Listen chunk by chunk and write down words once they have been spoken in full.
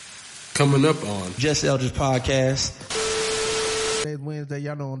Coming up on JustSeries podcast. Today's Wednesday.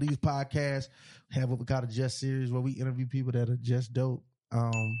 Y'all know on these podcasts, have what we call a JustSeries where we interview people that are just dope.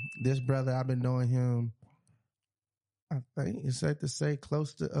 This brother, I've been knowing him, I think it's safe to say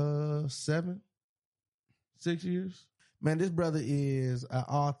close to 6 years. Man, this brother is an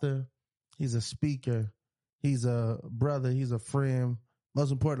author. He's a speaker. He's a brother. He's a friend.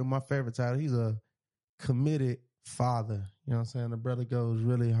 Most importantly, my favorite title, he's a committed father. You know what I'm saying? The brother goes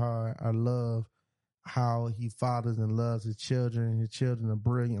really hard. I love how he fathers and loves his children. His children are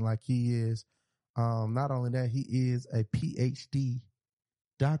brilliant like he is. Not only that, he is a PhD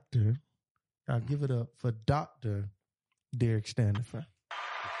doctor. I'll give it up for Dr. Derrick Standifer.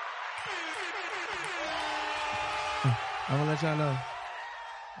 I'm going to let y'all know.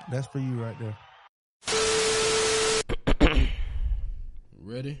 That's for you right there.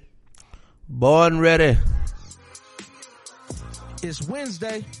 Ready? Born ready. It's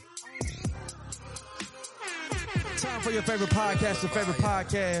Wednesday. Time for your favorite podcast, your favorite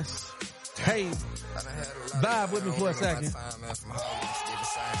podcast. Hey, vibe with me for a second.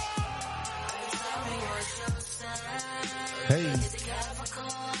 Hey.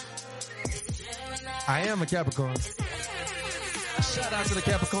 I am a Capricorn. Shout out to the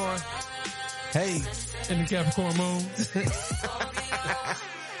Capricorn. Hey. In the Capricorn moon.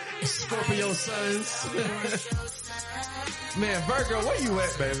 Scorpio suns. Man, Virgo, where you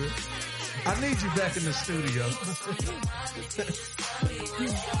at, baby? I need you back in the studio.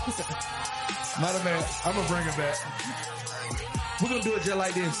 Matter man, I'm gonna bring it back. We're gonna do it just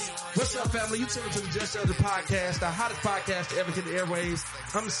like this. What's up, family? You tuned to the JustSeries podcast, the hottest podcast to ever hit the airwaves.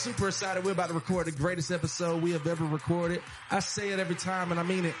 I'm super excited. We're about to record the greatest episode we have ever recorded. I say it every time, and I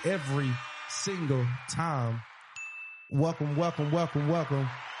mean it every single time. Welcome, welcome, welcome, welcome.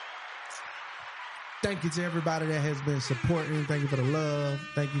 Thank you to everybody that has been supporting. Thank you for the love.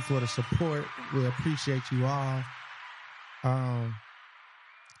 Thank you for the support. We appreciate you all.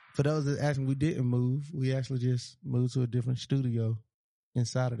 For those that asking, we didn't move. We actually just moved to a different studio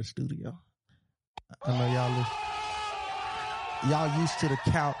inside of the studio. I know y'all used to the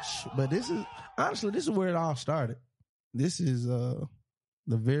couch, but this is where it all started. This is the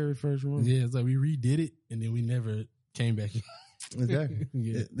very first room. Yeah, it's like we redid it and then we never came back in. Exactly.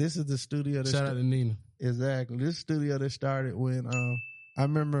 Yeah. This is the studio. Shout out to Nina. Exactly. This studio that started when I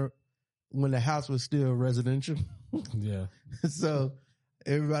remember when the house was still residential. Yeah. So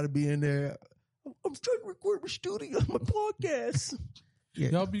everybody be in there. I'm trying to record my studio, my podcast. Yeah.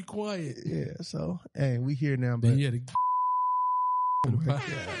 Y'all be quiet. Yeah. So hey, we here now. Then But you had to. oh my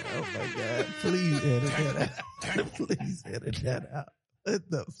God! Please edit that out. Please edit that out. What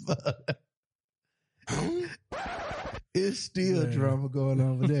the fuck? It's still drama going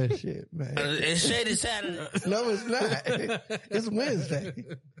on with that shit, man. It's Shady Saturday. No, it's not. It's Wednesday.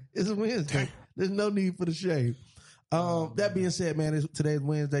 It's Wednesday. There's no need for the shade. That being said, man, today's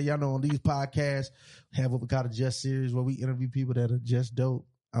Wednesday. Y'all know on these podcasts, have what we call a JustSeries where we interview people that are just dope.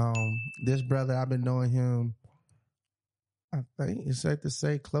 This brother, I've been knowing him, I think it's safe to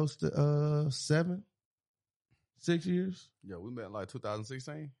say close to 6 years. Yeah, we met in like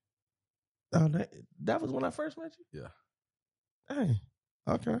 2016. Oh, that was when I first met you? Yeah. Hey,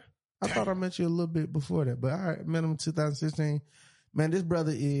 okay. I thought I met you a little bit before that, but all right, met him in 2016. Man, this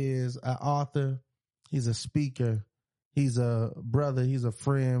brother is an author. He's a speaker. He's a brother. He's a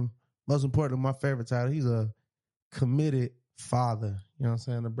friend. Most importantly, my favorite title, he's a committed father. You know what I'm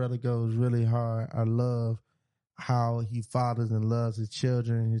saying? The brother goes really hard. I love how he fathers and loves his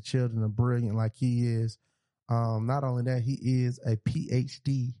children. His children are brilliant like he is. Not only that, he is a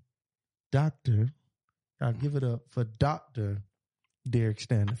PhD doctor. I'll give it up for Dr. Derrick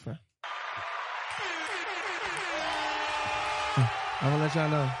Standifer. I'm gonna let y'all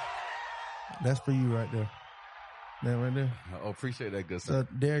know. That's for you right there. That right there. Oh, appreciate that, good So sir.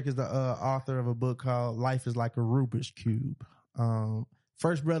 Derrick is the author of a book called Life is Like a Rubik's Cube.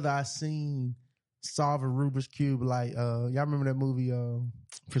 First brother I seen solve a Rubik's Cube like y'all remember that movie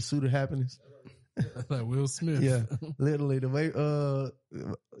Pursuit of Happiness? Like Will Smith. Yeah, literally the way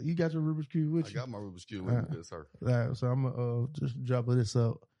you got your Rubik's Cube with you. I got my Rubik's Cube with me, good sir. Right, so I'm gonna just drop this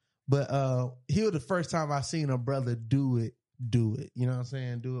up. But he was the first time I seen a brother do it. You know what I'm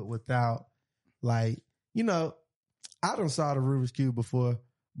saying? Do it without like, you know, I done saw the Rubik's Cube before,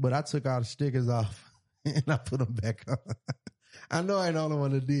 but I took all the stickers off and I put them back on. I know I ain't the only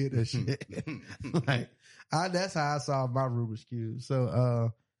one that did that shit. Like that's how I saw my Rubik's Cube.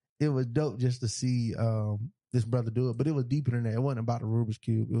 So it was dope just to see this brother do it, but it was deeper than that. It wasn't about the Rubik's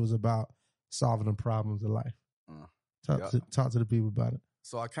Cube. It was about solving the problems of life. Talk to the people about it.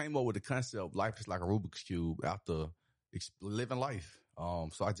 So I came up with the concept of life is like a Rubik's Cube after living life.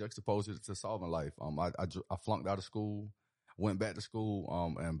 So I juxtaposed it to solving life. I flunked out of school, went back to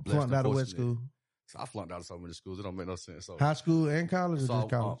school, and Flunked out of what school? So I flunked out of so many schools. It don't make no sense. So high school and college or just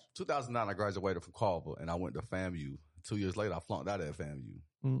college? 2009, I graduated from Carver, and I went to FAMU. 2 years later, I flunked out at FAMU.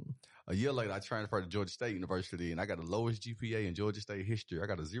 A year later, I transferred to Georgia State University, and I got the lowest GPA in Georgia State history. I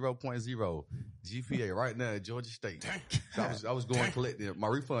got a 0.0 GPA right now at Georgia State. So I was going collecting. My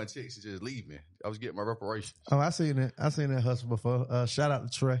refund checks just leave me. I was getting my reparations. Oh, I seen that hustle before. Shout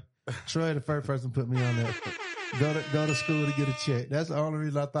out to Trey. Trey, the first person put me on there. Go to school to get a check. That's the only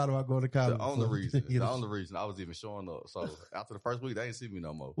reason I thought about going to college. The only reason I was even showing up. So after the first week, they didn't see me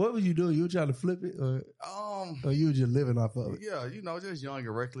no more. What were you doing? You were trying to flip it, or you were just living off of it? Yeah, just young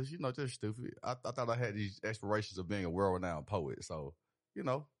and reckless. Just stupid. I thought I had these aspirations of being a world-renowned poet. So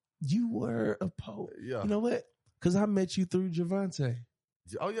you were a poet. Yeah. You know what? Because I met you through Javante.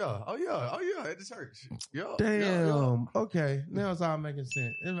 Oh yeah, at the church. Yeah. Damn. Yeah. Okay. Now it's all making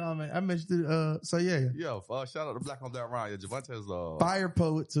sense. I met you through, so yeah. Yeah. Shout out to Black on Black Ryan. Yeah, Javante's fire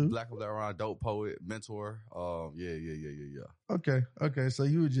poet too. Black on Black Ryan, dope poet, mentor. Yeah. Okay. So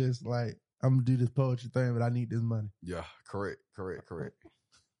you were just like, I'm gonna do this poetry thing, but I need this money. Yeah. Correct.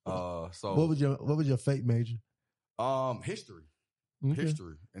 So what was your fate major? History. Okay.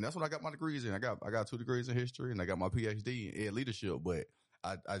 History. And that's what I got my degrees in. I got 2 degrees in history, and I got my PhD in ed leadership, but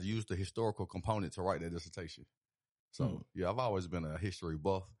I used the historical component to write that dissertation. So yeah, I've always been a history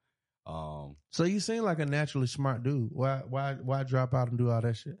buff. So you seem like a naturally smart dude. Why drop out and do all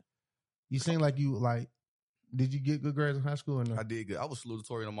that shit? You seem like did you get good grades in high school or no? I did good. I was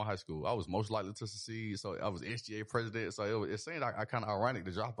salutatorian in my high school. I was most likely to succeed. So I was SGA president. So it seemed like I kind of ironic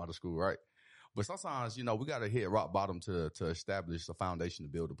to drop out of school, right? But sometimes, we got to hit rock bottom to establish a foundation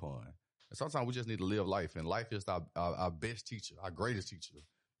to build upon. And sometimes we just need to live life, and life is our best teacher, our greatest teacher.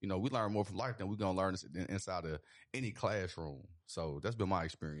 We learn more from life than we're going to learn inside of any classroom. So that's been my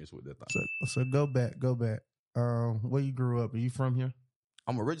experience with that thing. So go back. Where you grew up? Are you from here?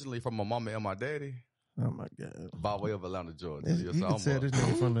 I'm originally from my mama and my daddy. Oh my God. By way of Atlanta, Georgia. You can tell this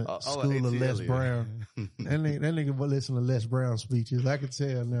nigga from the school of Les Brown. That nigga listen to Les Brown speeches. I can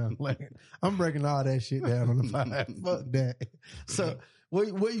tell now. Like, I'm breaking all that shit down on the pod. Fuck that. So,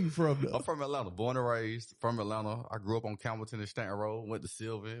 where you from though? I'm from Atlanta, born and raised from Atlanta. I grew up on Campbellton and Stanton Road, went to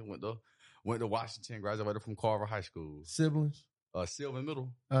Sylvan, went to Washington, graduated from Carver High School. Siblings? Sylvan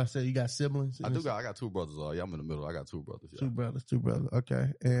middle. So you got siblings? I got 2 brothers. Yeah, I'm in the middle. I got 2 brothers. Yeah. 2 brothers. Okay.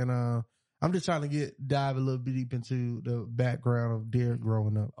 And, I'm just trying to dive a little bit deep into the background of Derrick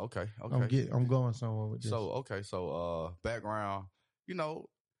growing up. Okay. I'm going somewhere with this. So background,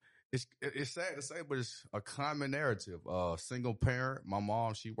 it's sad to say, but it's a common narrative. Single parent. My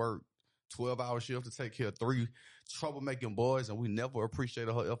mom, she worked 12-hour shift to take care of 3 troublemaking boys, and we never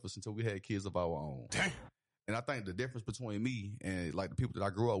appreciated her efforts until we had kids of our own. Damn. And I think the difference between me and like the people that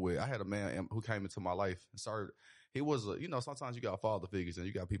I grew up with, I had a man who came into my life and started. He was, sometimes you got father figures and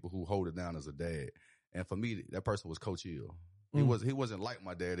you got people who hold it down as a dad. And for me, that person was Coach Hill. He wasn't like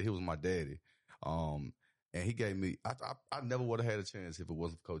my daddy. He was my daddy. And he gave me, I never would have had a chance if it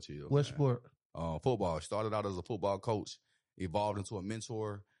wasn't for Coach Hill. What sport? Football. Started out as a football coach, evolved into a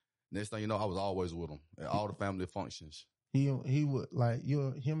mentor. Next thing you know, I was always with him at all the family functions. He would like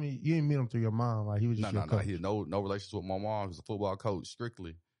you didn't meet him through your mom. Like he was just your coach. He had no relationship with my mom. He was a football coach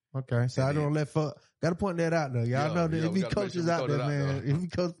strictly. Okay, so I don't gotta point that out though. Y'all know that if he coaches out there, man, if he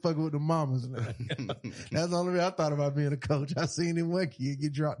coach fucking with the mamas, that's the only reason I thought about being a coach. I seen him one kid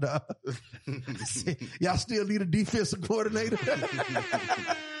get dropped off. Y'all still need a defensive coordinator?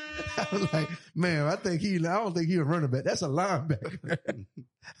 I was like, man, I don't think he a running back. That's a linebacker.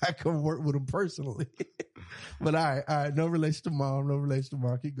 I can work with him personally. But all right, no relation to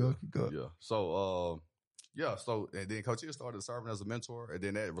mom, Keep going. Yeah. So and then Coach Hill started serving as a mentor, and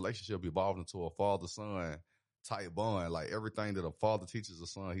then that relationship evolved into a father-son type bond. Like everything that a father teaches a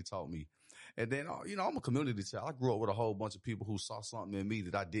son, he taught me. And then, I'm a community child. I grew up with a whole bunch of people who saw something in me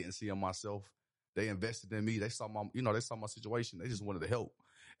that I didn't see in myself. They invested in me. They saw my situation. They just wanted to help.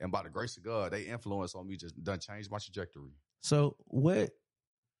 And by the grace of God, they influence on me just done changed my trajectory. So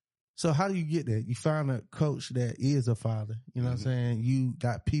how do you get that? You find a coach that is a father. You know what I'm saying? You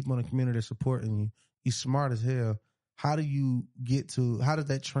got people in the community supporting you. You're smart as hell. How does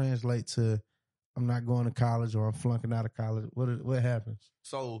that translate to I'm not going to college or I'm flunking out of college? What happens?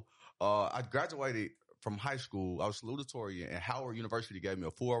 So I graduated from high school. I was salutatorian, and Howard University gave me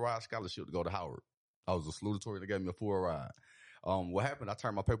a full ride scholarship to go to Howard. I was a salutatorian. They gave me a full ride. What happened? I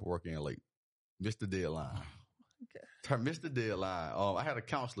turned my paperwork in late. Missed the deadline. Missed the deadline. I had a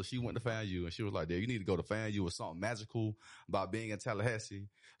counselor. She went to FAMU, and she was like, "There, you need to go to FAMU. It's something magical about being in Tallahassee."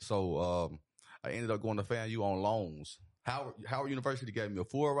 So I ended up going to FAMU on loans. Howard University gave me a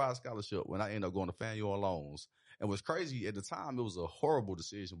full ride scholarship when I ended up going to FAMU on loans. And what's crazy, at the time, it was a horrible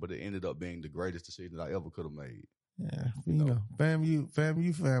decision, but it ended up being the greatest decision that I ever could have made. Yeah, you know, FAMU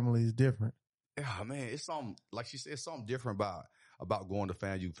family is different. Yeah, man, it's something, like she said, something different about going to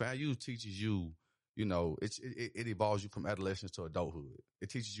FAMU. FAMU teaches you, you know, it evolves you from adolescence to adulthood.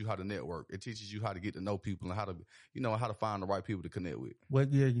 It teaches you how to network. It teaches you how to get to know people and how to, you know, how to find the right people to connect with.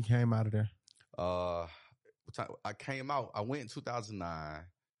 What year you came out of there? I came out, I went in 2009.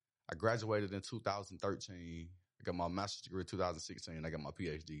 I graduated in 2013. I got my master's degree in 2016. I got my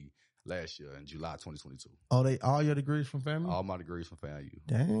PhD last year in July 2022. Oh, all your degrees from FAMU? All my degrees from FAMU.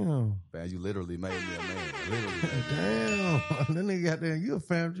 Damn. FAMU literally made me a man. Literally. Damn. That nigga got there. You a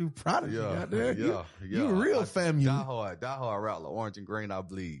FAMU prodigy. Yeah, there. yeah. You a real FAMU. Die hard Rattler. Orange and green, I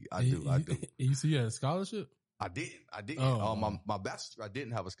bleed. I do. You see, you had a scholarship? I didn't. Oh. My bachelor, I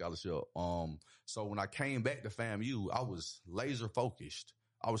didn't have a scholarship. So when I came back to FAMU, I was laser focused.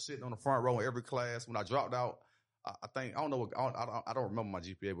 I was sitting on the front row in every class. When I dropped out, I don't remember my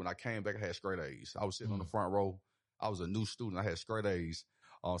GPA. When I came back, I had straight A's. I was sitting on the front row. I was a new student. I had straight A's.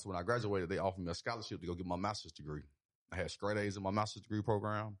 So when I graduated, they offered me a scholarship to go get my master's degree. I had straight A's in my master's degree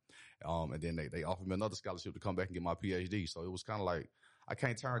program. And then they offered me another scholarship to come back and get my PhD. So it was kind of like, I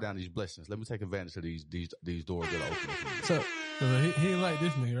can't turn down these blessings. Let me take advantage of these doors that are open for me. So he ain't like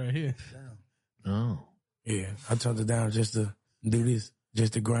this nigga right here. Oh. Yeah. I turned it down just to do this,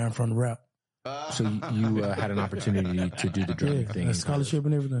 just to grind from the rap. So you had an opportunity to do the drumming thing. A scholarship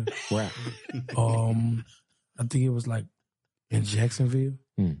and everything. Rap. I think it was like in Jacksonville.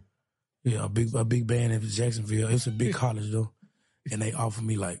 Yeah, a big band in Jacksonville. It's a big college though. And they offered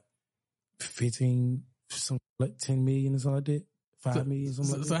me like 10 million or something like that. 5 million,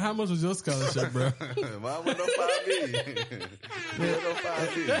 something like that. So how much was your scholarship, bro? Mine was no 5 million.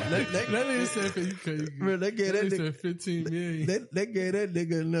 That nigga said They gave that nigga 15 million. They gave that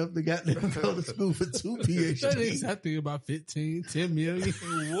nigga enough to got them go to school for 2 That nigga PhDs. said, I think about 10 million.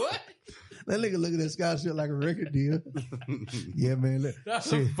 What? That nigga look at that scholarship like a record deal. Yeah, man. Look,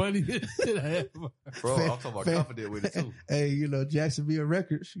 That's the funniest shit I ever. Bro, I'm talking about confident with it too. Hey, you know, Jacksonville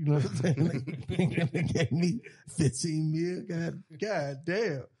Records, you know what I'm saying? They gave me 15 mil. God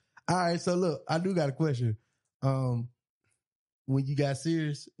damn. All right, so look, I do got a question. When you got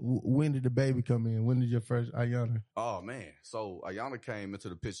serious, when did the baby come in? When did your first Ayana? Oh man. So Ayana came into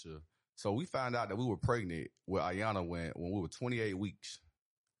the picture. So we found out that we were pregnant with Ayana when we were 28 weeks.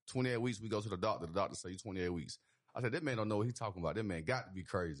 28 weeks, we go to the doctor. The doctor say you 28 weeks. I said, that man don't know what he's talking about. That man got to be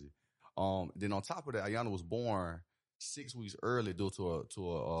crazy. Then on top of that, Ayana was born 6 weeks early due to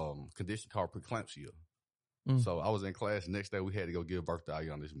a condition called preeclampsia. So I was in class. The next day, we had to go give birth to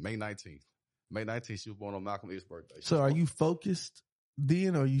Ayana. It's May 19th. May 19th, she was born on Malcolm X's birthday. So are you focused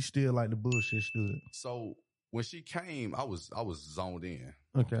then, or are you still like the bullshit student? So when she came, I was zoned in.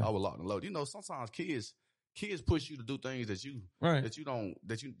 Okay. I was locked and loaded. You know, sometimes kids push you to do things that you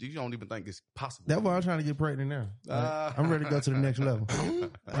don't even think is possible. That's why I'm trying to get pregnant now. I'm ready to go to the next level.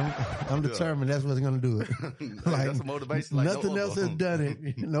 I'm determined that's what's going to do it. Like, that's a motivation. Like nothing else has done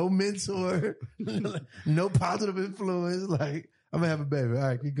it. No mentor, no positive influence. Like, I'm going to have a baby. All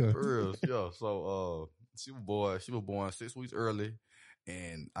right, keep going. For real, yeah. So she was born 6 weeks early,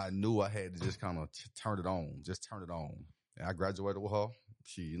 and I knew I had to just kind of turn it on. And I graduated with her.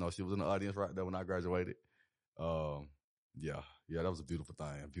 She was in the audience right there when I graduated. Yeah, that was a beautiful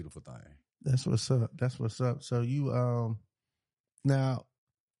thing. That's what's up. So you, now,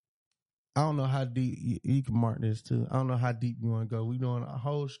 I don't know how deep, you can mark this too. I don't know how deep you want to go. We doing a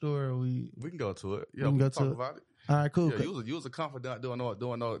whole story or we can go to it. Yeah, we can go talk to about it. All right, cool. Yeah, you was a confidant doing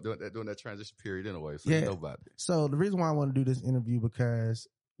that transition period anyway. So you know about it. So the reason why I want to do this interview because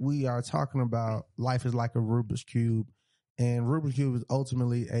we are talking about life is like a Rubik's Cube, and Rubik's Cube is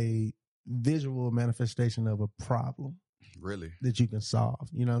ultimately a visual manifestation of a problem. Really? That you can solve.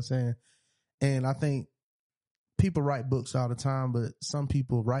 You know what I'm saying? And I think people write books all the time, but some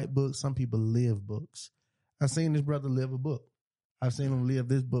people write books, some people live books. I've seen this brother live a book. I've seen him live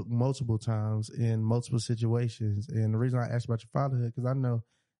this book multiple times in multiple situations. And the reason I asked about your fatherhood, because I know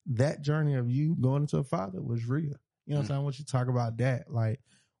that journey of you going into a father was real. You know what I'm saying? I want you to talk about that. Like,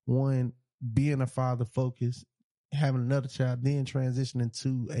 one, being a father focused, having another child, then transitioning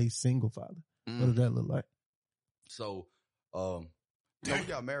to a single father. What does that look like? So, we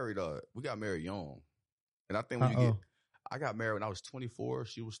got married young. And I think I got married when I was 24.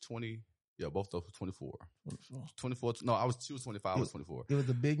 She was 20. Yeah, both of us were 24. 24. No, she was 25. I was 24. It was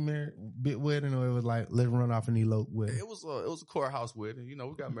a big wedding, or it was like, let's run off and elope wedding? It was a courthouse wedding. You know,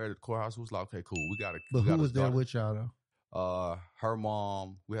 we got married at the courthouse. We was like, okay, cool. But who was there with y'all though? Her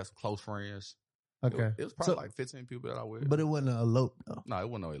mom. We had some close friends. Okay. It was probably like 15 people that I with. But it wasn't an elope, though. No, it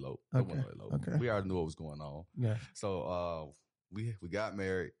wasn't no elope. Okay. It wasn't no elope. Okay. We already knew what was going on. Yeah. So we got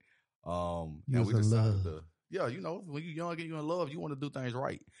married. You and was we in decided love. to, yeah, you know, when you're young and you're in love, you want to do things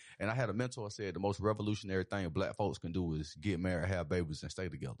right. And I had a mentor said the most revolutionary thing black folks can do is get married, have babies, and stay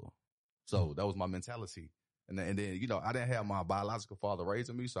together. So that was my mentality. And then, you know, I didn't have my biological father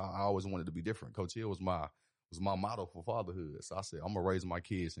raising me, so I always wanted to be different. Coach Hill was my motto for fatherhood. So I said, I'm gonna raise my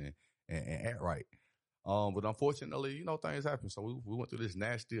kids and act right. But unfortunately, you know, things happen. So we went through this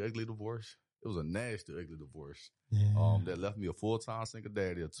nasty, ugly divorce. It was a nasty, ugly divorce. Yeah. That left me a full-time single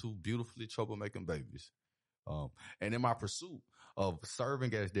daddy of 2 beautifully troublemaking babies. And in my pursuit of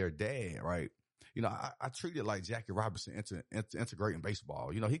serving as their dad, right? You know, I treated like Jackie Robinson integrating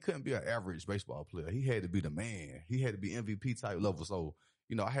baseball. You know, he couldn't be an average baseball player. He had to be the man. He had to be MVP type level. So,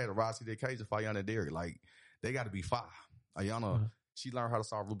 you know, I had to rise to the occasion for Ayana and Derrick. Like, they got to be 5. Ayana, she learned how to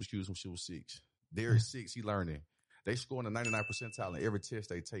solve Rubik's Cubes when she was 6. Derrick 6, he learning. They scoring a 99 percentile in every test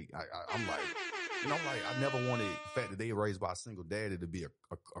they take. I'm like, you know, I never wanted the fact that they were raised by a single daddy to be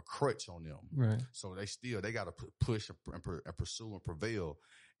a crutch on them. Right. So they got to push and pursue and prevail.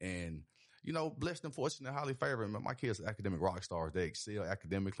 And, you know, blessed and fortunate, highly favored. My kids are academic rock stars. They excel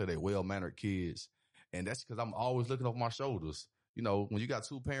academically. They're well-mannered kids. And that's because I'm always looking over my shoulders. You know, when you got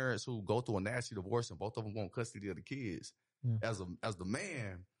 2 parents who go through a nasty divorce and both of them want custody of the kids, as the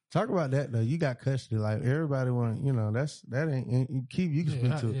man. Talk about that, though. You got custody. Like, everybody want, you know, that ain't, you can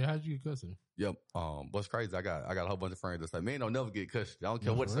speak to it. Yeah, how'd you get custody? Yep. What's crazy, I got a whole bunch of friends that say, man, don't never get custody. I don't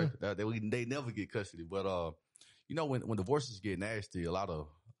care what they never get custody. But, you know, when divorces get nasty, a lot of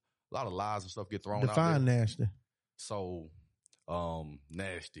lies and stuff get thrown out there. Define nasty. So,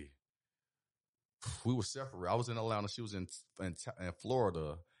 nasty. We were separate. I was in Atlanta. She was in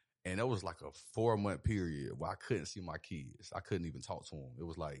Florida. And it was like a 4-month period where I couldn't see my kids. I couldn't even talk to them. It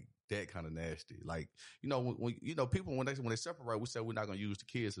was like that kind of nasty. Like, you know, when you know, people, when they separate, we say we're not going to use the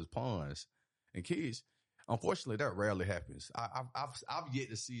kids as pawns. And kids, unfortunately, that rarely happens. I've yet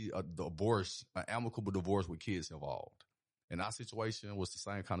to see an amicable divorce with kids involved. And our situation was the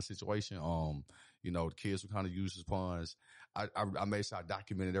same kind of situation. You know, the kids were kind of used as pawns. I made sure I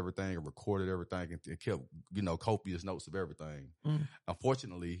documented everything and recorded everything and kept, you know, copious notes of everything.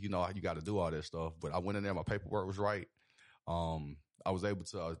 Unfortunately, you know, you got to do all that stuff. But I went in there, my paperwork was right. I was able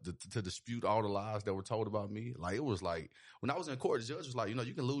to dispute all the lies that were told about me. Like, it was like, when I was in court, the judge was like, you know,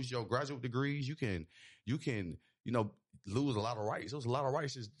 you can lose your graduate degrees. You can, you know, lose a lot of rights. There was a lot of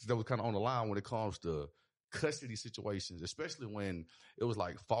rights that was kind of on the line when it comes to custody situations, especially when it was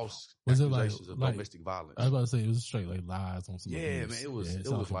like false accusations of domestic violence. I was about to say, it was straight like lies on some. Yeah, man, it was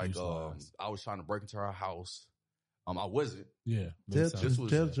like I was trying to break into her house. I wasn't. Yeah. Tell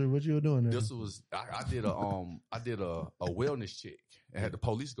her what you were doing there. This was I did a wellness check and had the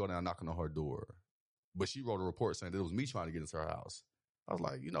police go down knocking on her door, but she wrote a report saying that it was me trying to get into her house. I was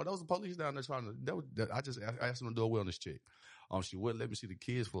like, you know, that was the police down there trying to. I just asked them to do a wellness check. She wouldn't let me see the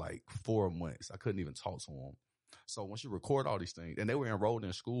kids for like 4 months. I couldn't even talk to them. So when she recorded all these things, and they were enrolled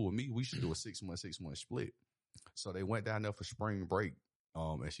in school with me, we should do a 6-month split. So they went down there for spring break,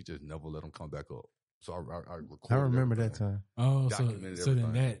 and she just never let them come back up. So I recorded. I remember that time. Oh, so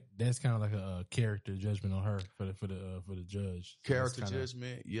then that's kind of like a character judgment on her for the judge. Character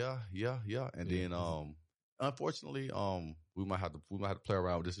judgment, yeah. And then unfortunately, we might have to play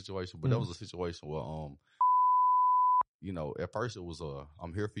around with this situation, but that was a situation where you know, at first it was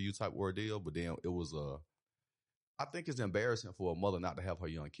I'm here for you type ordeal, but then it was I think it's embarrassing for a mother not to have her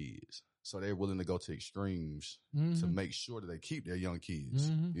young kids. So they're willing to go to extremes to make sure that they keep their young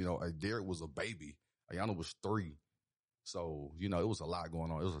kids. You know, Derrick was a baby. Ayana was 3. So, you know, it was a lot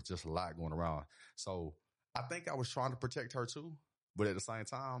going on. It was just a lot going around. So I think I was trying to protect her too, but at the same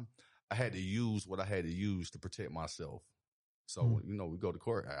time, I had to use what I had to use to protect myself. So, you know, we go to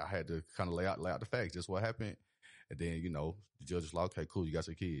court. I had to kind of lay out the facts. Just what happened. And then, you know, the judge was like, okay, cool, you got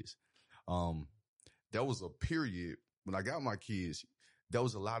your kids. There was a period when I got my kids, there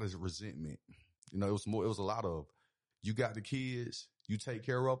was a lot of resentment. You know, it was a lot of, you got the kids, you take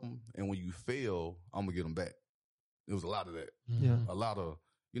care of them, and when you fail, I'm going to get them back. It was a lot of that. Yeah. A lot of,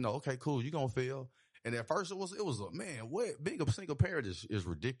 you know, okay, cool, you're going to fail. And at first it was a, man, what, being a single parent is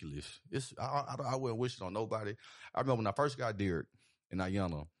ridiculous. I wouldn't wish it on nobody. I remember when I first got Derrick and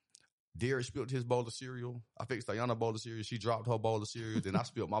Ayana, Derrick spilled his bowl of cereal. I fixed Ayana bowl of cereal. She dropped her bowl of cereal. Then I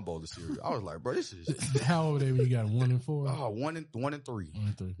spilled my bowl of cereal. I was like, bro, this is. How old were they when you got 1 and 4? Oh, 1 and 3.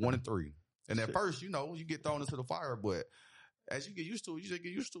 1 and 3. And at first, you know, you get thrown into the fire, but as you get used to it, you just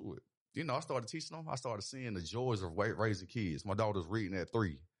get used to it. You know, I started teaching them. I started seeing the joys of raising kids. My daughter's reading at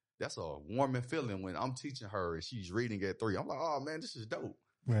 3. That's a warming feeling when I'm teaching her and she's reading at 3. I'm like, oh man, this is dope.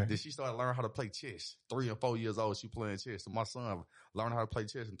 Right. Then she started learning how to play chess. 3 and 4 years old, she playing chess. So my son learned how to play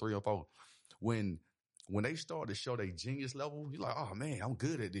chess in 3 or 4. When they start to show their genius level, you're like, oh man, I'm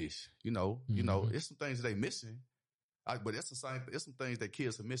good at this. You know, it's some things that they missing. But it's the same. It's some things that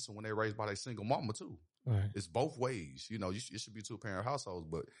kids are missing when they're raised by their single mama too. Right. It's both ways. You know, it should be 2-parent households,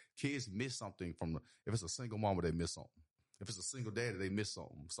 but kids miss something if it's a single mama, they miss something. If it's a single daddy, they miss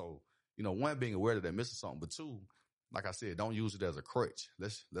something. So, one, being aware that they're missing something, but two, like I said, don't use it as a crutch.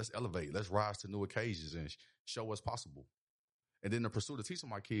 Let's elevate. Let's rise to new occasions and show what's possible. And then in the pursuit of teaching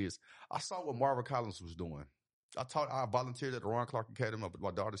my kids, I saw what Marvin Collins was doing. I volunteered at the Ron Clark Academy.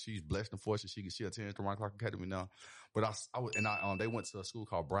 My daughter, she's blessed and fortunate. She attends the Ron Clark Academy now. But they went to a school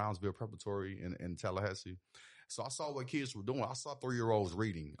called Brownsville Preparatory in Tallahassee. So I saw what kids were doing. I saw 3-year-olds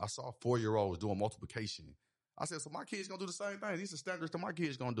reading. I saw 4-year-olds doing multiplication. I said, so my kids gonna do the same thing. These are standards that my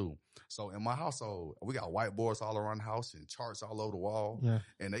kids gonna do. So in my household, we got whiteboards all around the house and charts all over the wall. Yeah.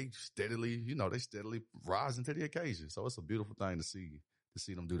 And they steadily rising to the occasion. So it's a beautiful thing to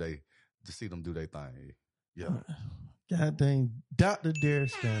see them do their thing. Yeah. God dang, Dr. Derrick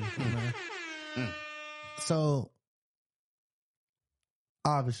Standifer, man. So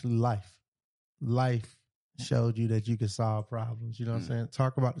obviously life showed you that you could solve problems. You know what I'm saying?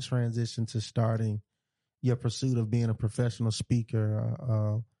 Talk about the transition to starting your pursuit of being a professional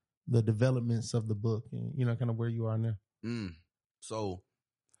speaker, the developments of the book, and kind of where you are now. So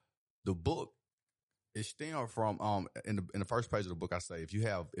the book, it stemmed from in the first page of the book. I say if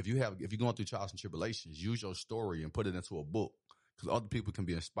you're going through trials and tribulations, use your story and put it into a book, because other people can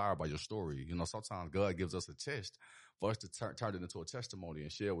be inspired by your story. Sometimes God gives us a test for us to turn it into a testimony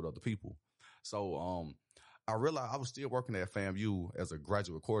and share with other people. So I realized I was still working at FAMU as a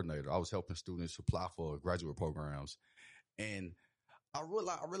graduate coordinator. I was helping students apply for graduate programs. And I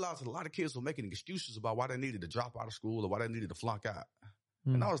realized a lot of kids were making excuses about why they needed to drop out of school or why they needed to flunk out.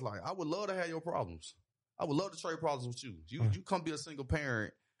 And I was like, I would love to have your problems. I would love to trade problems with you. You come be a single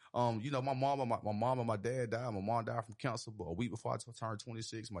parent. My mom and my dad died. My mom died from cancer, but a week before I turned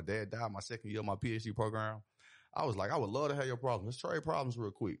 26, my dad died my second year of my PhD program. I was like, I would love to have your problems. Let's trade problems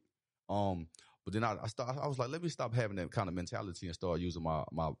real quick. But then I was like, let me stop having that kind of mentality and start using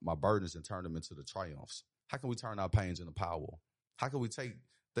my burdens and turn them into the triumphs. How can we turn our pains into power? How can we take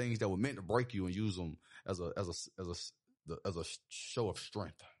things that were meant to break you and use them as a show of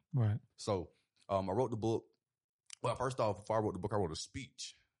strength? Right. So I wrote the book. Well, first off, before I wrote the book, I wrote a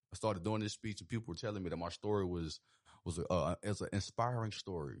speech. I started doing this speech, and people were telling me that my story was an inspiring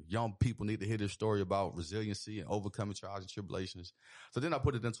story. Young people need to hear this story about resiliency and overcoming trials and tribulations. So then I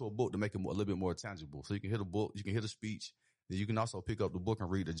put it into a book to make it a little bit more tangible. So you can hear the book, you can hear the speech, then you can also pick up the book and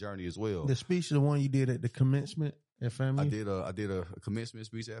read the journey as well. The speech is the one you did at the commencement at FAMU? I did a commencement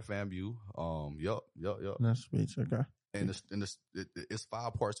speech at FAMU. Yup. That speech, okay. And it's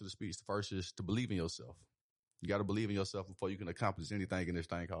 5 parts to the speech. The first is to believe in yourself. You got to believe in yourself before you can accomplish anything in this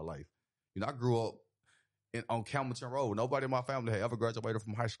thing called life. I grew up on Campbellton Road. Nobody in my family had ever graduated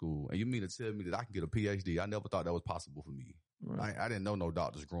from high school. And you mean to tell me that I can get a PhD? I never thought that was possible for me. Right. I didn't know no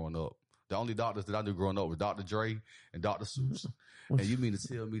doctors growing up. The only doctors that I knew growing up was Dr. Dre and Dr. Seuss. And you mean to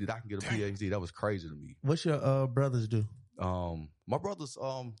tell me that I can get a PhD? That was crazy to me. What's your brothers do? My brothers,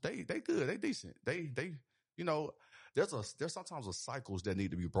 they good. They decent. They there's sometimes a cycles that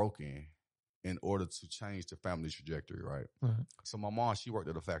need to be broken in order to change the family trajectory, right? So my mom, she worked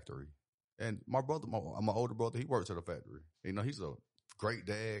at a factory. And my brother, my older brother, he works at a factory. He's a great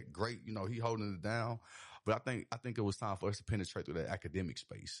dad, great, he holding it down. But I think it was time for us to penetrate through that academic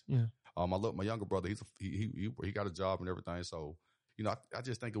space. Yeah. My younger brother, he got a job and everything. So, I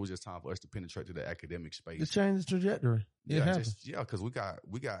just think it was just time for us to penetrate through that academic space. To change the trajectory. Because we got,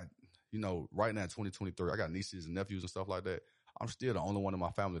 right now in 2023, I got nieces and nephews and stuff like that. I'm still the only one in my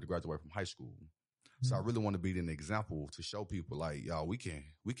family to graduate from high school. So I really want to be an example to show people like, y'all, we can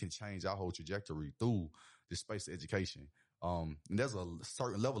change our whole trajectory through this space of education. And there's a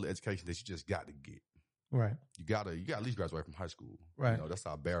certain level of education that you just got to get. Right. You got to at least graduate from high school. Right. That's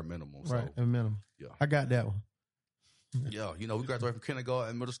our bare minimum. Right. So, a minimum. Yeah. I got that one. Yeah. We graduate from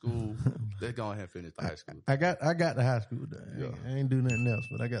kindergarten, middle school. They're going ahead and finish the high school. I got the high school done. Yeah. I ain't do nothing else,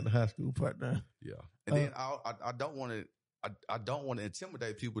 but I got the high school part done. Yeah. And then I don't want to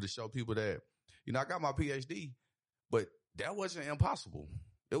intimidate people to show people that, I got my PhD, but that wasn't impossible.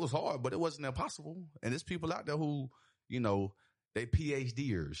 It was hard, but it wasn't impossible. And there's people out there who, they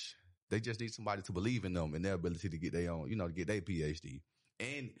PhDers. They just need somebody to believe in them and their ability to get their own, to get their PhD.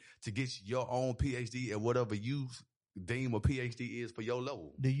 And to get your own PhD at whatever you deem a PhD is for your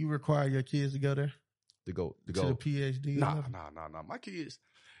level. Do you require your kids to go there? To go to the PhD? Nah. My kids,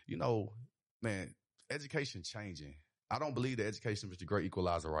 man, education changing. I don't believe that education is the great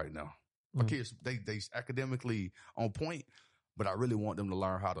equalizer right now. My kids, they academically on point, but I really want them to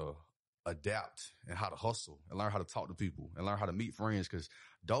learn how to adapt and how to hustle and learn how to talk to people and learn how to meet friends, because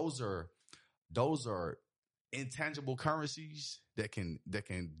those are intangible currencies that can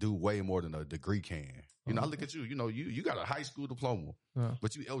do way more than a degree can. You know, I look at you. You know, you got a high school diploma,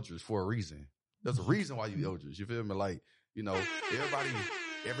 but you Eldridge for a reason. There's a reason why you Eldridge. You feel me? Like, you know,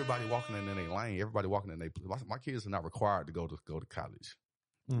 everybody walking in their lane. Everybody walking in their. My kids are not required to go to college.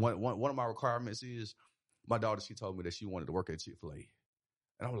 One of my requirements is my daughter. She told me that she wanted to work at Chick-fil-A,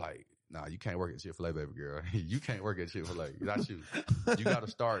 and I'm like, nah, you can't work at Chick-fil-A, baby girl. You can't work at Chick-fil-A. Not you. You got to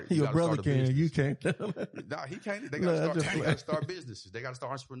start. Your brother can. You can't. Nah, he can't. They got to start businesses. They got to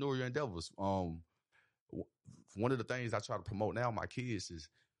start entrepreneurial endeavors. One of the things I try to promote now, my kids, is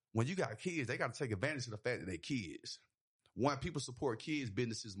when you got kids, they got to take advantage of the fact that they're kids. One, people support kids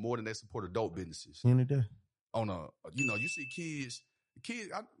businesses more than they support adult businesses. Any day. You see kids.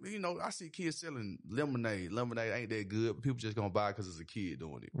 I see kids selling lemonade. Lemonade ain't that good, but people just gonna buy it because it's a kid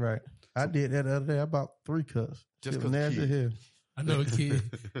doing it. Right. I did that the other day. I bought 3 cups. Just because here. I know a kid.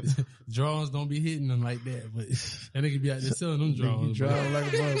 Drawings don't be hitting them like that, but that nigga be out there selling them drawings. Drawing like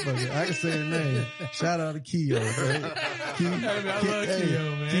a motherfucker. I can say the name. Shout out to Keo. Right? I love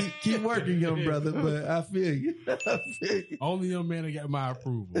Keo, man. Keep working, young brother. But I feel you. Only young man that got my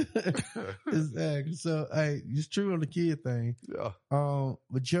approval. Exactly. So, hey, it's true on the kid thing. Yeah.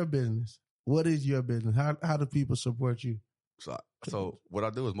 But your business. What is your business? How do people support you? So what I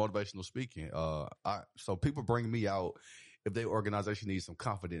do is motivational speaking. So people bring me out if their organization needs some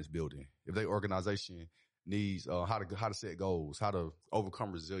confidence building, if their organization needs how to set goals, how to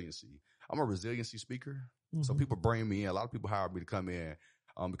overcome resiliency. I'm a resiliency speaker. Mm-hmm. So people bring me in. A lot of people hire me to come in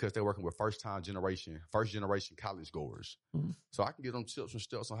because they're working with first generation college goers. Mm-hmm. So I can give them tips and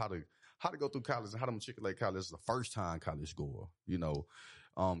steps on how to go through college and how to matriculate college as a first time college goer. You know,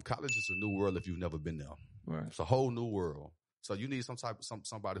 college is a new world if you've never been there. Right. It's a whole new world. So you need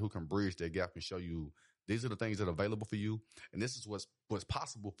somebody who can bridge that gap and show you these are the things that are available for you, and this is what's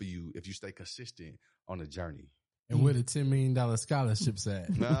possible for you if you stay consistent on the journey. And where the $10 million scholarships at?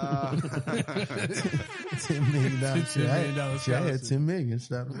 Nah. $10 million. I had 10 million.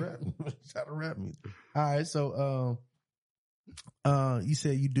 Shout to rap me. All right, so you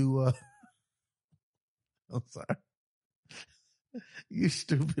said you do. I'm sorry. You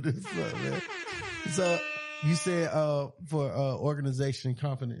stupid as fuck, man. So. You said for organization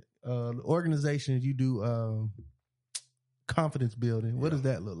confidence, organizations you do confidence building. What does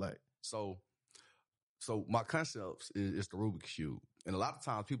that look like? So my concepts is the Rubik's Cube, and a lot of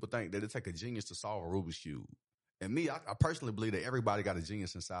times people think that it take a genius to solve a Rubik's Cube. And me, I personally believe that everybody got a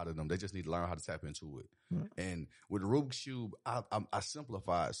genius inside of them. They just need to learn how to tap into it. Right. And with the Rubik's Cube, I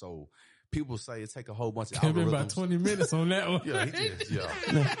simplify it so. People say it take a whole bunch of algorithms. About 20 minutes on that one. Yeah, he just,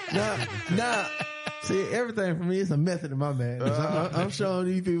 yeah. Nah. See, everything for me is a method in my madness. I'm showing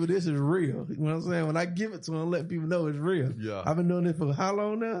these people this is real. You know what I'm saying? When I give it to them, let people know it's real. Yeah. I've been doing this for how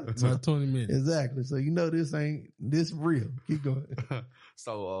long now? About 20 minutes. Exactly. So you know this real. Keep going.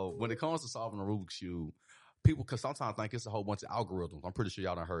 So when it comes to solving a Rubik's Cube, people can sometimes think it's a whole bunch of algorithms. I'm pretty sure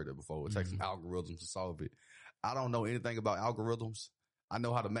y'all done heard it before. It takes some algorithms to solve it. I don't know anything about algorithms. I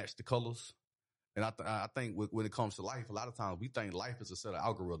know how to match the colors. And I think when it comes to life, a lot of times we think life is a set of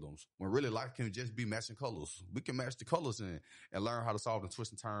algorithms when really life can just be matching colors. We can match the colors and learn how to solve the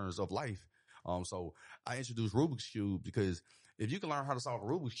twists and turns of life. So I introduced Rubik's Cube because if you can learn how to solve a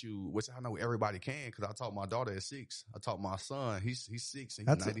Rubik's Cube, which I know everybody can, because I taught my daughter at 6. I taught my son, he's 6 and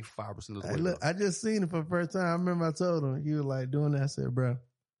he's 95% of the way. Look, I just seen it for the first time. I remember I told him, you were like doing that. I said, bro,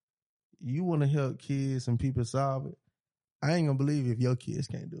 you want to help kids and people solve it. I ain't gonna believe if your kids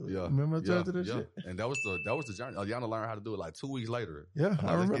can't do it. Yeah. Remember I told you that shit? And that was the journey. Y'all learned how to do it like 2 weeks later. Yeah,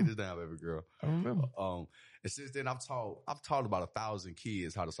 I remember. Let's get this down, baby girl. I remember. And since then I've taught about 1,000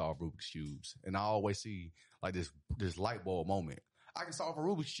 kids how to solve Rubik's Cubes. And I always see like this light bulb moment. I can solve a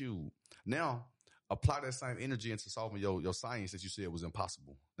Rubik's Cube. Now apply that same energy into solving your science that you said was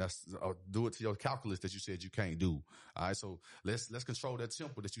impossible. That's do it to your calculus that you said you can't do. All right, so let's control that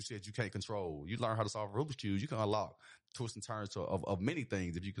temper that you said you can't control. You learn how to solve a Rubik's Cube. You can unlock twists and turns of many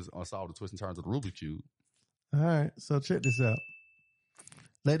things if you can solve the twists and turns of the Rubik's Cube. All right, so check this out.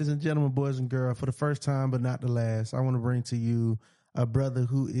 Ladies and gentlemen, boys and girls, for the first time but not the last, I want to bring to you a brother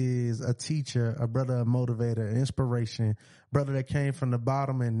who is a teacher, a brother, a motivator, an inspiration, brother that came from the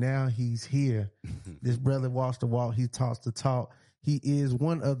bottom and now he's here. This brother walks the walk. He talks the talk. He is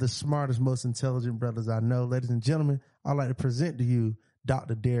one of the smartest, most intelligent brothers I know. Ladies and gentlemen, I'd like to present to you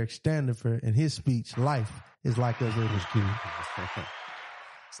Dr. Derrick Standifer and his speech, Life is Like a Rubik's Cube.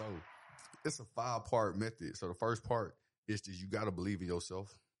 So it's a 5-part method. So the first part It's just you got to believe in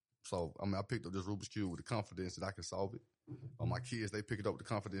yourself. So, I mean, I picked up this Rubik's Cube with the confidence that I can solve it. My kids, they pick it up with the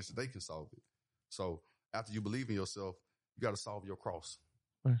confidence that they can solve it. So, after you believe in yourself, you got to solve your cross.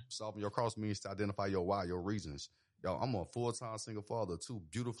 Right. Solving your cross means to identify your why, your reasons. Yo, I'm a full-time single father of 2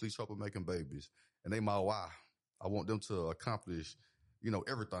 beautifully troublemaking babies, and they my why. I want them to accomplish,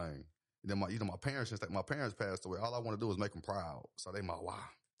 everything. And then my parents, since my parents passed away, all I want to do is make them proud. So they my why.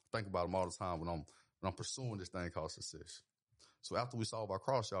 I think about them all the time when I'm pursuing this thing called success. So after we solve our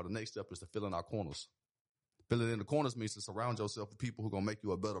cross, y'all, the next step is to fill in our corners. Filling in the corners means to surround yourself with people who are going to make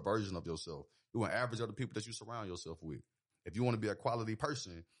you a better version of yourself. You want to average other people that you surround yourself with. If you want to be a quality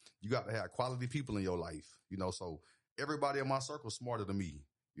person, you got to have quality people in your life. So everybody in my circle is smarter than me.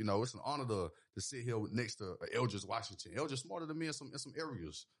 It's an honor to sit here next to Eldridge Washington. Eldridge smarter than me in some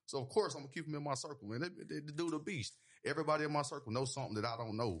areas. So of course I'm gonna keep him in my circle, man. They do the beast. Everybody in my circle knows something that I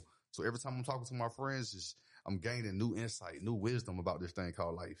don't know. So every time I'm talking to my friends, I'm gaining new insight, new wisdom about this thing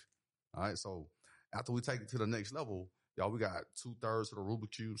called life. All right. So after we take it to the next level, y'all, we got 2/3 of the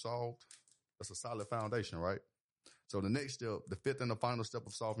Rubik's Cube solved. That's a solid foundation, right? So the next step, the fifth and the final step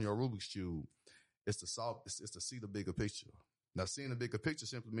of solving your Rubik's Cube is to see the bigger picture. Now, seeing the bigger picture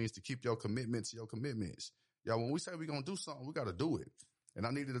simply means to keep your commitment to your commitments. Y'all, when we say we're going to do something, we got to do it. And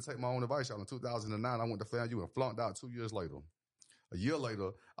I needed to take my own advice, y'all. In 2009, I went to FAMU and flunked out 2 years later. A year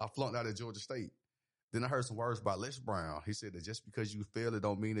later, I flunked out at Georgia State. Then I heard some words by Les Brown. He said that just because you fail, it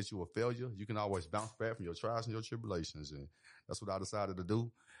don't mean that you're a failure. You can always bounce back from your trials and your tribulations. And that's what I decided to do.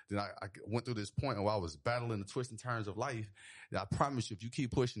 Then I went through this point where I was battling the twists and turns of life. And I promise you, if you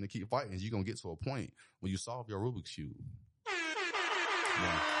keep pushing and keep fighting, you're going to get to a point when you solve your Rubik's Cube.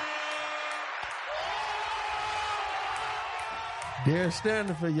 Yeah. Derrick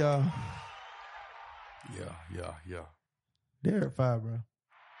Standifer, y'all. Yeah. Derrick 5, bro.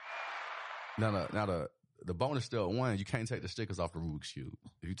 Now the bonus step 1, you can't take the stickers off the Rubik's Cube.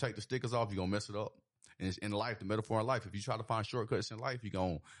 If you take the stickers off, you're gonna mess it up. And it's in life, the metaphor in life. If you try to find shortcuts in life, you're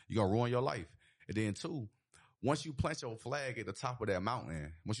gonna ruin your life. And then 2, once you plant your flag at the top of that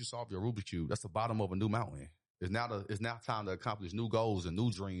mountain, once you solve your Rubik's Cube, that's the bottom of a new mountain. It's now time to accomplish new goals and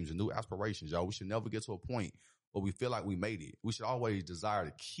new dreams and new aspirations, y'all. We should never get to a point where we feel like we made it. We should always desire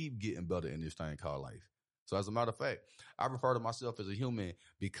to keep getting better in this thing called life. So as a matter of fact, I refer to myself as a human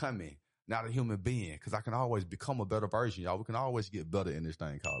becoming, not a human being, because I can always become a better version, y'all. We can always get better in this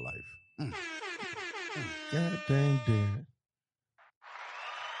thing called life. God dang, Derrick.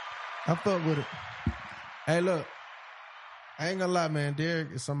 I fuck with it. Hey, look, I ain't gonna lie, man.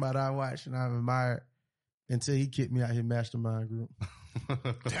 Derrick is somebody I watch and I've admired until he kicked me out his mastermind group.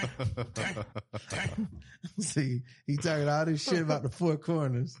 See, he talking all this shit about the 4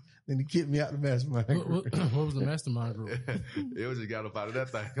 corners, then he kicked me out the mastermind group. What was the mastermind group? It was just got up out of that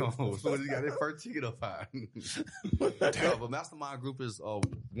thing. As soon as he got his first ticket up out. But mastermind group is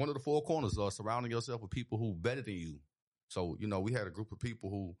one of the 4 corners, surrounding yourself with people who better than you. So, we had a group of people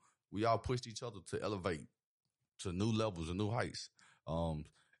who we all pushed each other to elevate to new levels and new heights. And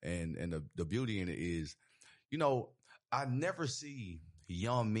the beauty in it is, I never see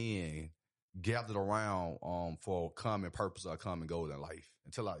young men gathered around for a common purpose or a common goal in life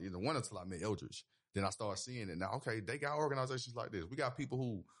until I met Eldridge. Then I started seeing it. Now, okay, they got organizations like this. We got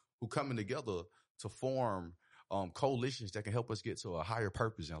people who coming together to form coalitions that can help us get to a higher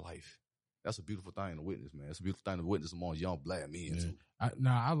purpose in life. That's a beautiful thing to witness, man. It's a beautiful thing to witness among young black men too.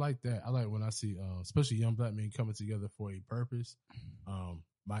 I like that. I like when I see, especially young black men coming together for a purpose.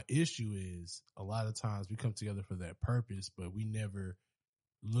 My issue is a lot of times we come together for that purpose, but we never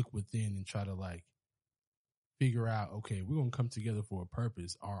look within and try to figure out, okay, we're going to come together for a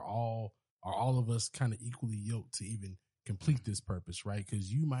purpose. Are all of us kind of equally yoked to even complete this purpose, right?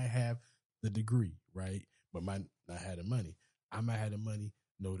 Because you might have the degree, right? But might not have the money. I might have the money,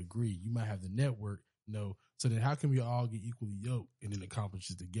 no degree. You might have the network, no. So then how can we all get equally yoked and then accomplish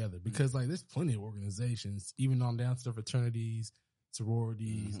it together? Because there's plenty of organizations, even on down to the fraternities,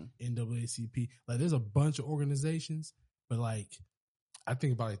 sororities, NAACP. There's a bunch of organizations, but I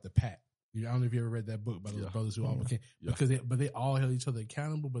think about the PAC. I don't know if you ever read that book by those brothers who all became, because they all held each other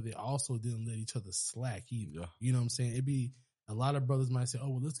accountable, but they also didn't let each other slack either. Yeah. You know what I'm saying? It'd be a lot of brothers might say, oh,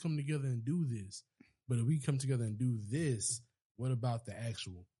 well, let's come together and do this. But if we come together and do this, what about the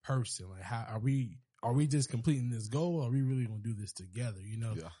actual person? How are we just completing this goal? Or are we really going to do this together?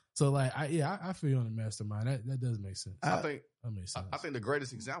 Yeah. So I feel you on the mastermind. That does make sense. I think that makes sense. I think the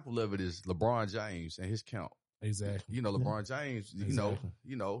greatest example of it is LeBron James and his count. Exactly. LeBron James, he's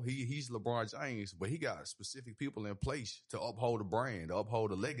LeBron James, but he got specific people in place to uphold the brand, to uphold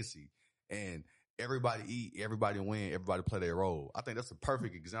the legacy. And everybody eat, everybody win, everybody play their role. I think that's a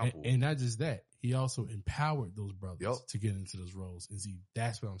perfect example. And not just that, he also empowered those brothers Yep. to get into those roles. And see,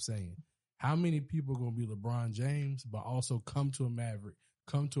 that's what I'm saying. How many people are going to be LeBron James, but also come to a Maverick,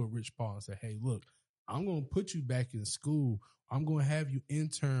 come to a Rich Paul and say, hey, look, I'm going to put you back in school. I'm going to have you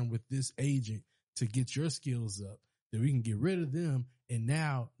intern with this agent to get your skills up, that we can get rid of them. And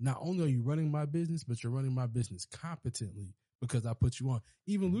now, not only are you running my business, but you're running my business competently because I put you on.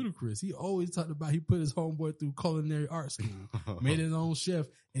 Even Ludacris, he always talked about he put his homeboy through culinary art school, made his own chef,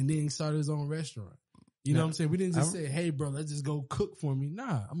 and then started his own restaurant. You know what I'm saying? We didn't just say, hey, bro, let's just go cook for me.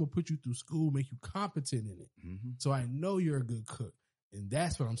 Nah, I'm going to put you through school, make you competent in it. Mm-hmm. So I know you're a good cook. And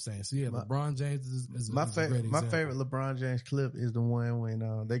that's what I'm saying. So, yeah, LeBron James is a great example. My favorite LeBron James clip is the one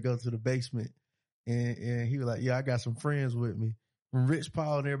when they go to the basement and he was like, yeah, I got some friends with me. When Rich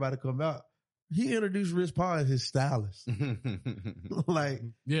Paul and everybody come out, he introduced Rich Paul as his stylist. Like,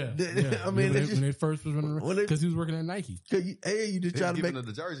 yeah. I mean, when they first was running around, because he was working at Nike. You just try to make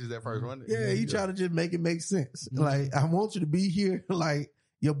the jerseys that first one. Yeah, you try to just make it make sense. Mm-hmm. Like, I want you to be here. Like,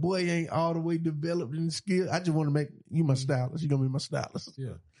 your boy ain't all the way developed in the skill. I just want to make you my stylist. You're gonna be my stylist.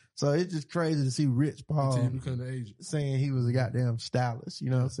 Yeah. So it's just crazy to see Rich Paul the saying he was a goddamn stylist. You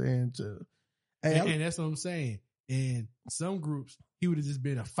know what I'm saying? And that's what I'm saying. In some groups, he would have just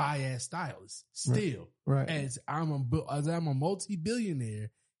been a fire-ass stylist. Still, right. As I'm a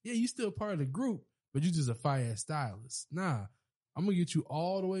multi-billionaire, yeah, you still part of the group, but you just a fire-ass stylist. Nah, I'm gonna get you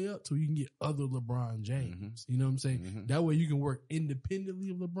all the way up till you can get other LeBron James. Mm-hmm. You know what I'm saying? Mm-hmm. That way you can work independently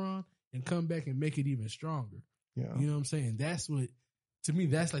of LeBron and come back and make it even stronger. Yeah, you know what I'm saying? That's what, to me,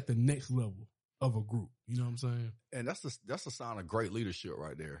 that's like the next level of a group. You know what I'm saying? And that's a sign of great leadership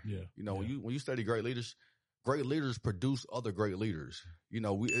right there. Yeah, you know, when you study great leaders produce other great leaders. You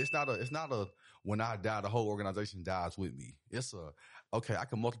know, it's not a when I die, the whole organization dies with me. It's okay, I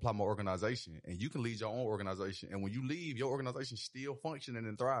can multiply my organization and you can lead your own organization. And when you leave, your organization still functioning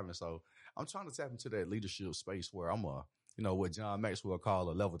and thriving. So I'm trying to tap into that leadership space where I'm what John Maxwell called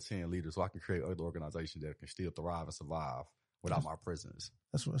a level 10 leader. So I can create other organizations that can still thrive and survive without my presence.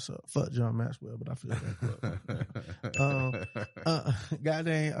 That's what's up. Fuck John Maxwell, but I feel that.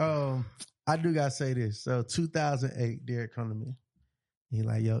 Goddamn, I do gotta say this. So 2008, Derrick come to me. He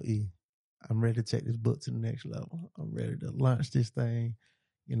like, yo, E, I'm ready to take this book to the next level. I'm ready to launch this thing.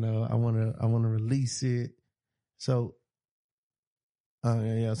 You know, I wanna release it. So, so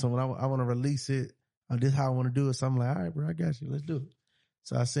when I want to release it, this is how I want to do it. So I'm like, all right, bro, I got you. Let's do it.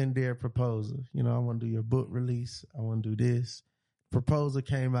 So I send Derrick a proposal. You know, I want to do your book release. I want to do this. Proposal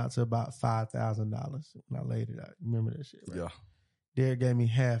came out to about $5,000 when I laid it out. Remember that shit, right? Yeah. Derrick gave me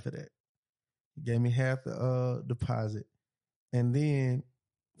half of that. He gave me half the deposit. And then,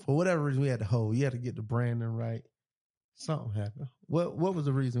 for whatever reason, we had to hold. You had to get the branding right. Something happened. What was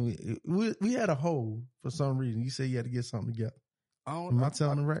the reason? We had a hold for some reason. You said you had to get something together. Am I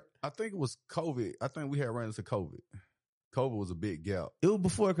telling the right? I think it was COVID. I think we had run into COVID. COVID was a big gap. It was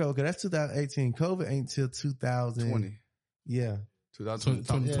before COVID. That's 2018. COVID ain't till 2020. Yeah.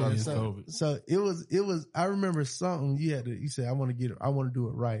 2020 is COVID. So it was, I remember something you said, I want to do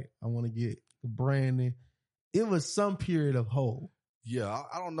it right. I want to get the branding. It was some period of hold. Yeah.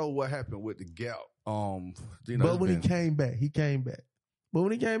 I don't know what happened with the gap. But when he came back. But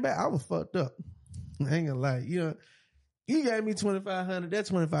when he came back, I was fucked up. I ain't gonna lie. You know, he gave me $2,500. That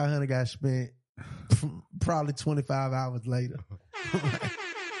 $2,500 got spent probably 25 hours later.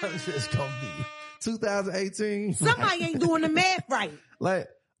 It's just gonna be 2018. Somebody ain't doing the math right. Like,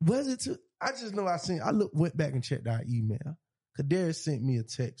 was it? I just know went back and checked our email. Cause Derrick sent me a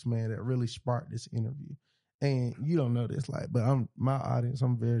text, man, that really sparked this interview. And you don't know this, like, but my audience,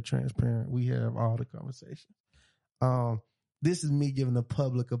 I'm very transparent. We have all the conversations. This is me giving a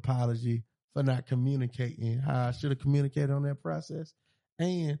public apology for not communicating how I should have communicated on that process.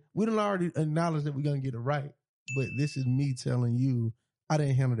 And we done already acknowledged that we're going to get it right. But this is me telling you I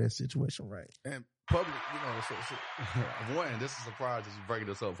didn't handle that situation right. And public, one, this is a surprise that you breaking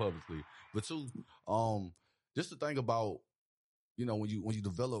this up publicly. But two, just to think about, when you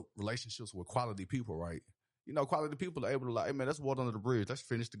develop relationships with quality people, right? Quality people are able to, like, hey man, let's walk under the bridge. Let's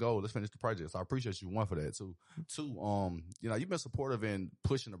finish the goal. Let's finish the project. So I appreciate you, one, for that too. Two, you've been supportive in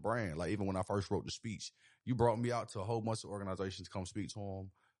pushing the brand. Like, even when I first wrote the speech, you brought me out to a whole bunch of organizations to come speak to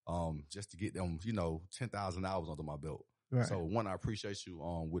them, just to get them, 10,000 hours under my belt. Right. So one, I appreciate you,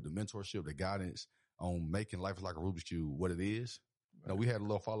 with the mentorship, the guidance on making Life is Like a Rubik's Cube what it is. Right. We had a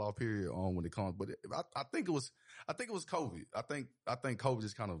little fall off period when it comes, but I think it was COVID. I think COVID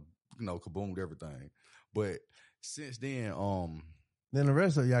just kind of, kaboomed everything. But since then, then the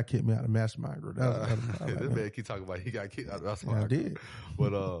rest of y'all kicked me out of the mastermind group. This man keep talking about he got kicked out of the mastermind group. I did.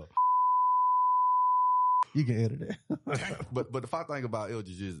 But You can edit it. But the fun thing about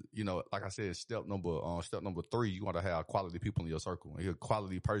Eldridge is, you know, like I said, step number 3, you want to have quality people in your circle. You're a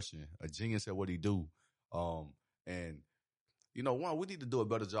quality person, a genius at what he do. And you know, we need to do a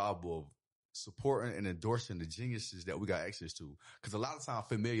better job of supporting and endorsing the geniuses that we got access to. Because a lot of times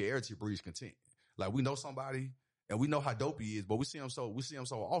familiarity breeds contempt. Like we know somebody and we know how dope he is, but we see him so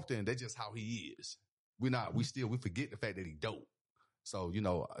often. That's just how he is. We forget the fact that he dope. So, you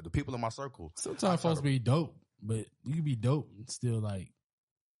know, the people in my circle. Sometimes folks be dope, but you can be dope and still like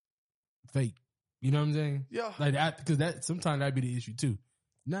fake. You know what I'm saying? Yeah. Like that, because sometimes that'd be the issue too.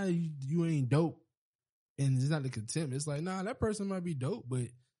 Now you ain't dope. And it's not the contempt. It's like, nah, that person might be dope, but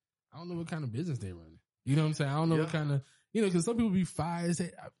I don't know what kind of business they running. You know what I'm saying? I don't know what kind of, you know, because some people be fired.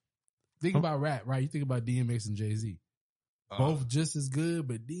 Think about rap, right? You think about DMX and Jay-Z. Both just as good,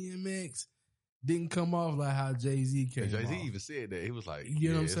 but DMX didn't come off like how Jay-Z came off. Jay-Z even said that. He was like, you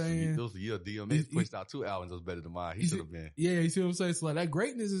know what I'm saying? DMX pushed out 2 albums that was better than mine. He should have been. Yeah, you see what I'm saying? So like that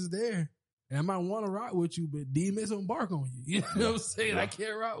greatness is there. And I might want to rock with you, but DMX don't bark on you. You know what I'm saying? I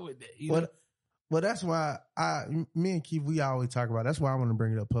can't rock with that. You know? Well, that's why me and Keith, we always talk about it. That's why I want to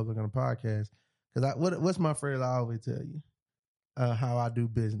bring it up public on the podcast. Because what's my phrase I always tell you? How I do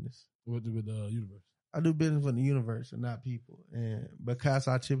business. With the universe. I do business with the universe and not people. And because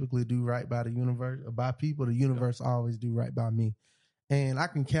I typically do right by the universe, or by people, the universe always do right by me. And I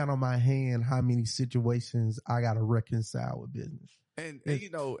can count on my hand how many situations I got to reconcile with business. And you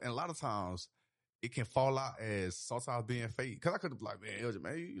know, and a lot of times, it can fall out as sometimes being fake. Cause I could have been like, man, Eldridge,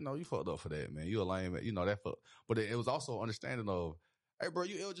 man, you know, you fucked up for that, man. You a lame, man. You know, that fuck. But it was also understanding of, hey, bro,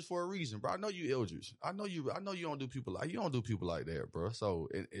 you Eldridge for a reason, bro. I know you Eldridge. I know you don't do people like that, bro. So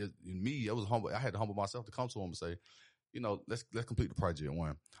in me, I was humble. I had to humble myself to come to him and say, you know, let's complete the project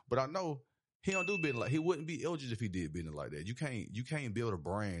one. But I know he don't do business like, he wouldn't be Eldridge if he did business like that. You can't build a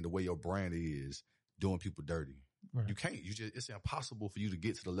brand the way your brand is doing people dirty. Right. You can't. It's impossible for you to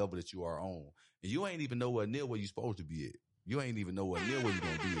get to the level that you are on. And you ain't even nowhere near where you're supposed to be at. You ain't even nowhere near where you're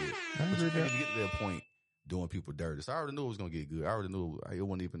going to be at. But you can't even get to that point doing people dirty. So I already knew it was going to get good. I already knew it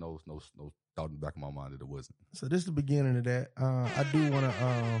wasn't even no thought in the back of my mind that it wasn't. So this is the beginning of that. I do want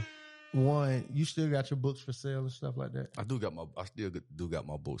to, you still got your books for sale and stuff like that? I still do got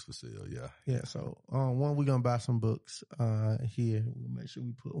my books for sale, yeah. Yeah, so one, we're going to buy some books here. We'll make sure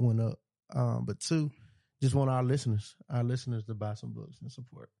we put one up. But two, just want our listeners to buy some books and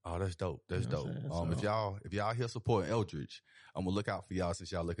support. Oh, that's dope. That's dope. If y'all here supporting Eldridge, I'm gonna look out for y'all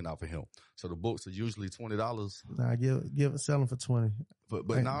since y'all looking out for him. So the books are usually $20. Nah, sell them for 20. But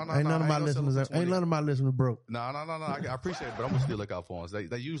ain't none of my listeners broke. No. I appreciate it, but I'm gonna still look out for them.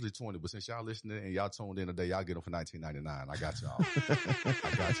 They usually 20, but since y'all listening and y'all tuned in today, y'all get them for $19.99. I got y'all.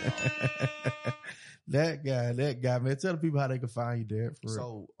 That guy, man. Tell the people how they can find you, Derrick.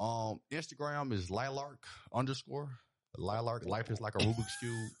 So, Instagram is Lilark_. Lilark, life is like a Rubik's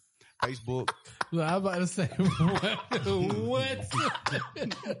Cube. Facebook. Look, I'm about to say, what?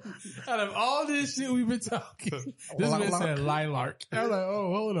 Out of all this shit we've been talking, this man said Lilark. I was like,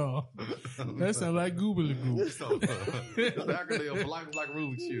 oh, hold on. That sounds like Goobly Goo. So, the acronym for life is like a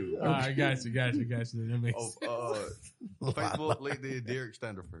Rubik's Cube. All right, got you. That makes sense. Facebook, LinkedIn, Derrick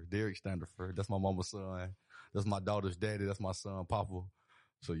Standifer. That's my mama's son. That's my daughter's daddy. That's my son, Papa.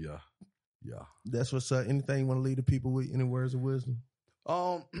 So, yeah. That's what's up. Anything you want to leave the people with? Any words of wisdom?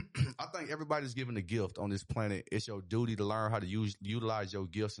 I think everybody's given a gift on this planet. It's your duty to learn how to utilize your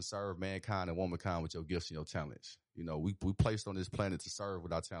gifts and serve mankind and womankind with your gifts and your talents. You know, we placed on this planet to serve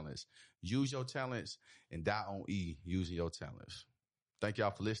with our talents. Use your talents and die on E using your talents. Thank y'all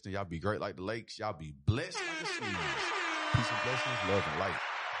for listening. Y'all be great like the lakes. Y'all be blessed like the seas. Peace and blessings, love and light.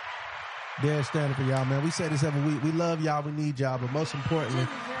 Derrick Standifer, y'all, man. We say this every week. We love y'all. We need y'all. But most importantly,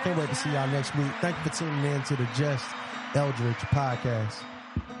 can't wait to see y'all next week. Thank you for tuning in to the Just Eldridge podcast.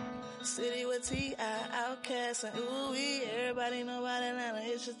 City with T.I. Outcast and ooh-wee. Everybody know about Atlanta,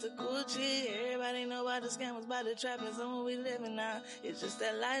 it's just a Gucci. Everybody know about the scammers, about the trappers, and what we living now. It's just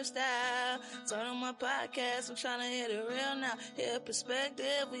that lifestyle. Turn on my podcast, I'm trying to hit it real now. Hear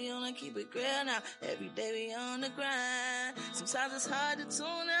perspective, we wanna keep it real now. Every day we on the grind. Sometimes it's hard to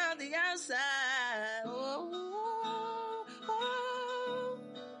tune out the outside. Oh, oh, oh.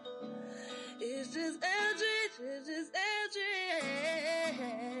 It's just Eldridge,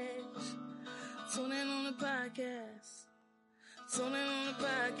 Tune in on the podcast.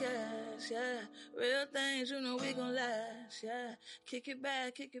 Yeah. Real things, you know we gon' last, yeah. Kick it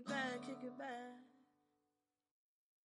back.